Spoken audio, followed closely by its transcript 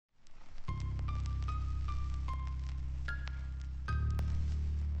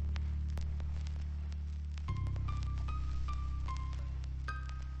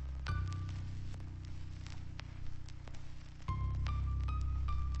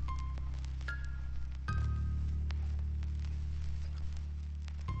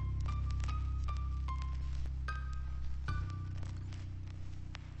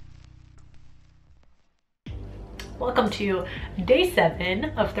Welcome to day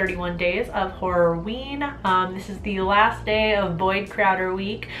 7 of 31 days of Horrorween. This is the last day of Boyd Crowder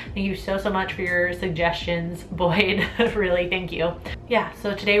week. Thank you so much for your suggestions, Boyd. Really, thank you. Yeah,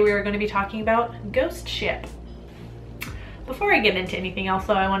 so today we are going to be talking about Ghost Ship. Before I get into anything else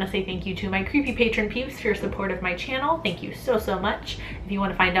though, I want to say thank you to my creepy patron peeps for your support of my channel. Thank you so much. If you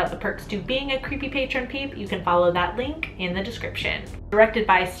want to find out the perks to being a creepy patron peep, you can follow that link in the description. Directed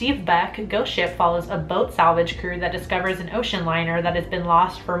by Steve Beck, Ghost Ship follows a boat salvage crew that discovers an ocean liner that has been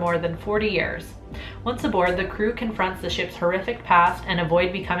lost for more than 40 years. Once aboard, the crew confronts the ship's horrific past and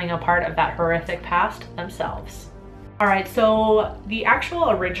avoid becoming a part of that horrific past themselves. Alright, so the actual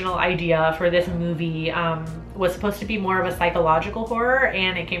original idea for this movie was supposed to be more of a psychological horror,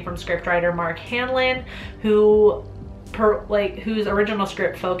 and it came from scriptwriter Mark Hanlon, whose original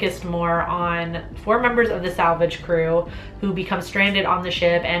script focused more on 4 members of the salvage crew who become stranded on the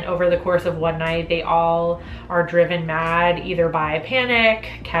ship, and over the course of one night they all are driven mad either by panic,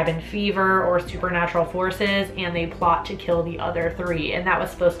 cabin fever, or supernatural forces, and they plot to kill the other 3, and that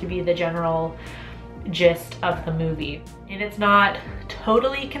was supposed to be the general gist of the movie. And it's not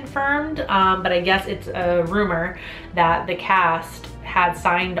totally confirmed, but I guess it's a rumor that the cast had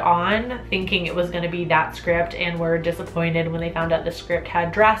signed on thinking it was going to be that script and were disappointed when they found out the script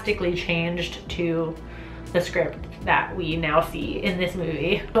had drastically changed to the script that we now see in this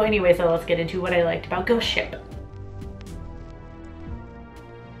movie. So anyway, so let's get into what I liked about Ghost Ship.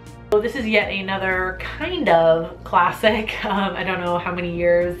 So this is yet another kind of classic. I don't know how many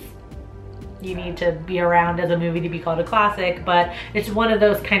years you need to be around as a movie to be called a classic, but it's one of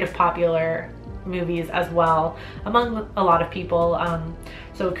those kind of popular movies as well among a lot of people.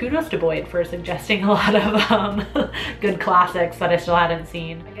 So kudos to Boyd for suggesting a lot of good classics that I still hadn't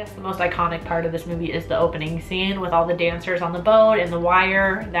seen. I guess the most iconic part of this movie is the opening scene with all the dancers on the boat and the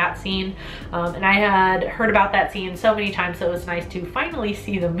wire, that scene. And I had heard about that scene so many times, so it was nice to finally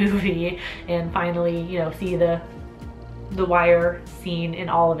see the movie and finally, you know, see the wire scene in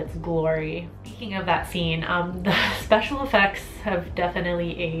all of its glory. Speaking of that scene, the special effects have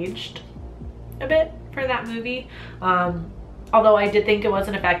definitely aged a bit for that movie. Although I did think it was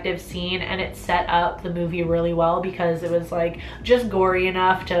an effective scene and it set up the movie really well, because it was like just gory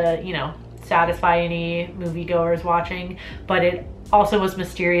enough to, you know, satisfy any moviegoers watching, but it also was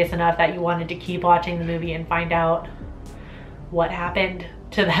mysterious enough that you wanted to keep watching the movie and find out what happened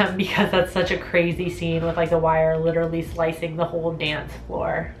to them, because that's such a crazy scene with like the wire literally slicing the whole dance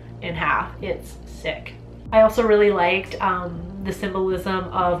floor in half. It's sick. I also really liked the symbolism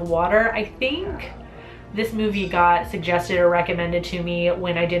of water. I think this movie got suggested or recommended to me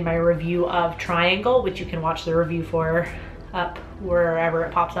when I did my review of Triangle, which you can watch the review for up wherever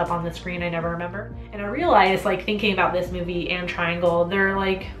it pops up on the screen, I never remember. And I realized, like, thinking about this movie and Triangle, they're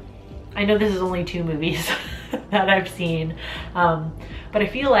like, I know this is only 2 movies that I've seen, but I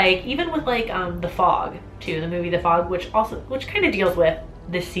feel like even with like The Fog too, the movie The Fog, which kind of deals with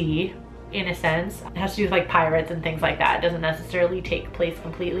the sea in a sense. It has to do with like pirates and things like that. It doesn't necessarily take place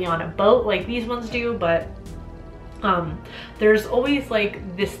completely on a boat like these ones do, but there's always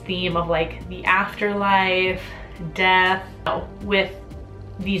like this theme of like the afterlife, death, with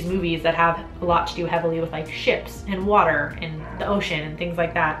these movies that have a lot to do heavily with like ships and water and the ocean and things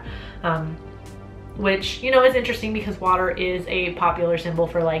like that. Which, you know, is interesting because water is a popular symbol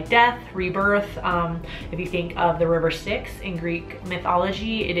for like death, rebirth. If you think of the river Styx in Greek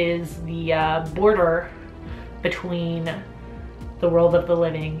mythology, it is the border between the world of the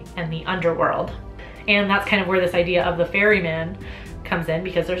living and the underworld. And that's kind of where this idea of the ferryman comes in,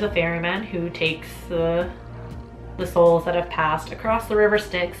 because there's a ferryman who takes the souls that have passed across the river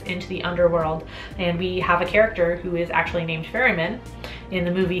Styx into the underworld, and we have a character who is actually named Ferryman in the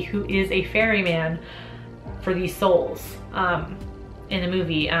movie, who is a ferryman for these souls in the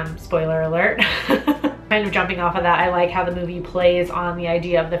movie. Spoiler alert. Kind of jumping off of that, I like how the movie plays on the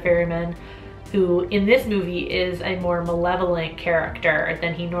idea of the ferryman, who in this movie is a more malevolent character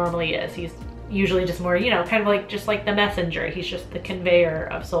than he normally is. He's usually just more, you know, kind of like just like the messenger. He's just the conveyor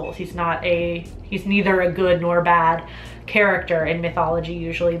of souls. He's neither a good nor bad character in mythology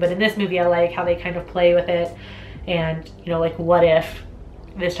usually, but in this movie I like how they kind of play with it, and, you know, like what if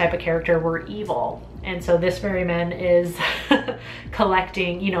this type of character were evil? And so this ferryman is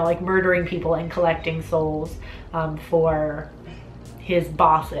collecting, you know, like murdering people and collecting souls for his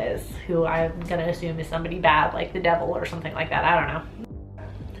bosses, who I'm gonna assume is somebody bad like the devil or something like that. I don't know.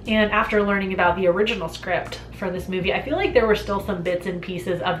 And after learning about the original script for this movie, I feel like there were still some bits and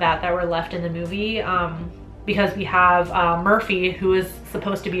pieces of that were left in the movie. because we have Murphy, who is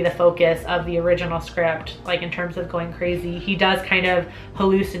supposed to be the focus of the original script, like in terms of going crazy. He does kind of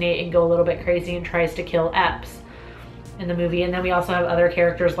hallucinate and go a little bit crazy and tries to kill Epps. in the movie. And then we also have other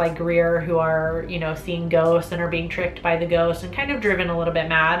characters like Greer who are, you know, seeing ghosts and are being tricked by the ghost and kind of driven a little bit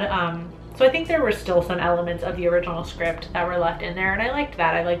mad. So I think there were still some elements of the original script that were left in there, and I liked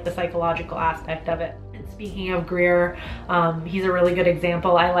that. I liked the psychological aspect of it. And speaking of Greer, he's a really good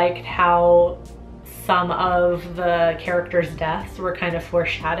example. I liked how some of the characters' deaths were kind of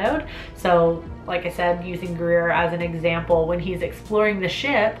foreshadowed. So like I said, using Greer as an example, when he's exploring the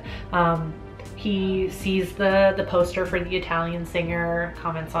ship, he sees the poster for the Italian singer,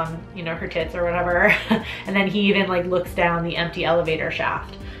 comments on, you know, her tits or whatever, and then he even like looks down the empty elevator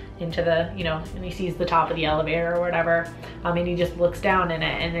shaft into the, you know, and he sees the top of the elevator or whatever, and he just looks down in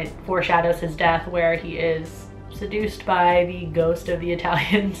it, and it foreshadows his death where he is seduced by the ghost of the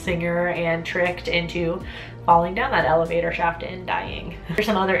Italian singer and tricked into falling down that elevator shaft and dying. There's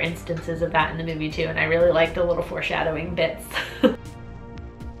some other instances of that in the movie too, and I really like the little foreshadowing bits.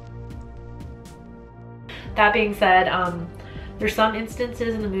 That being said, there's some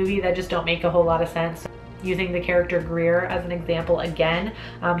instances in the movie that just don't make a whole lot of sense. Using the character Greer as an example again,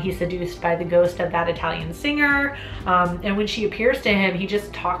 he's seduced by the ghost of that Italian singer, and when she appears to him, he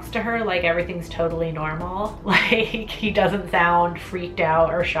just talks to her like everything's totally normal. Like, he doesn't sound freaked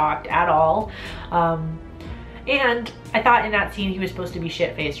out or shocked at all. And I thought in that scene he was supposed to be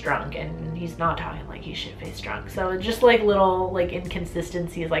shit-faced drunk, and he's not talking like he's shit-faced drunk. So just like little like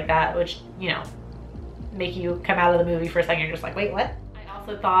inconsistencies like that, which, you know, make you come out of the movie for a second, you're just like, wait, what? I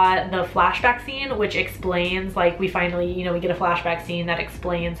also thought the flashback scene, which explains, like, we finally, you know, we get a flashback scene that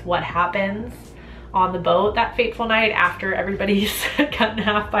explains what happens on the boat that fateful night after everybody's cut in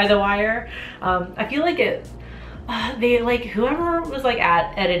half by the wire. I feel like they, like, whoever was like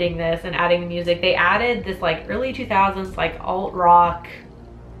editing this and adding the music, they added this like early 2000s like alt rock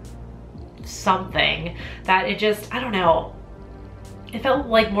something that it just, I don't know, it felt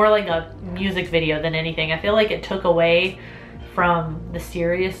like more like a music video than anything. I feel like it took away from the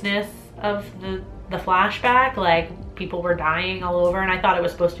seriousness of the flashback. Like, people were dying all over, and I thought it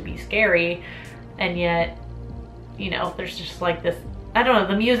was supposed to be scary, and yet, you know, there's just like this, I don't know,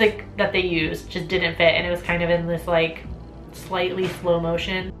 the music that they used just didn't fit, and it was kind of in this like slightly slow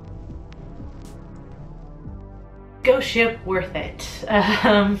motion. Ghost Ship, worth it.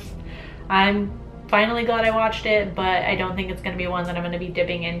 I'm finally glad I watched it, but I don't think it's going to be one that I'm going to be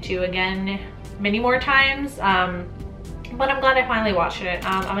dipping into again many more times. But I'm glad I finally watched it.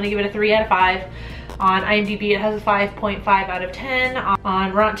 I'm going to give it a 3 out of 5. On IMDb, it has a 5.5 out of 10.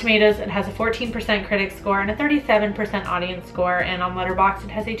 On Rotten Tomatoes, it has a 14% critic score and a 37% audience score. And on Letterboxd,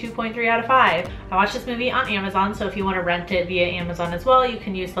 it has a 2.3 out of 5. I watched this movie on Amazon, so if you want to rent it via Amazon as well, you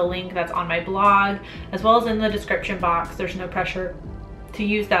can use the link that's on my blog, as well as in the description box. There's no pressure to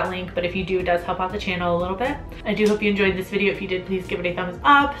use that link, but if you do, it does help out the channel a little bit. I do hope you enjoyed this video. If you did, please give it a thumbs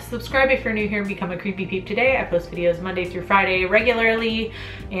up. Subscribe if you're new here and become a creepy peep today. I post videos Monday through Friday regularly,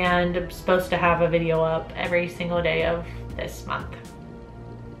 and I'm supposed to have a video up every single day of this month,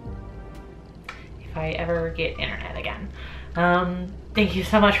 if I ever get internet again. Thank you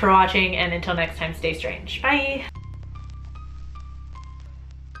so much for watching, and until next time, stay strange. Bye.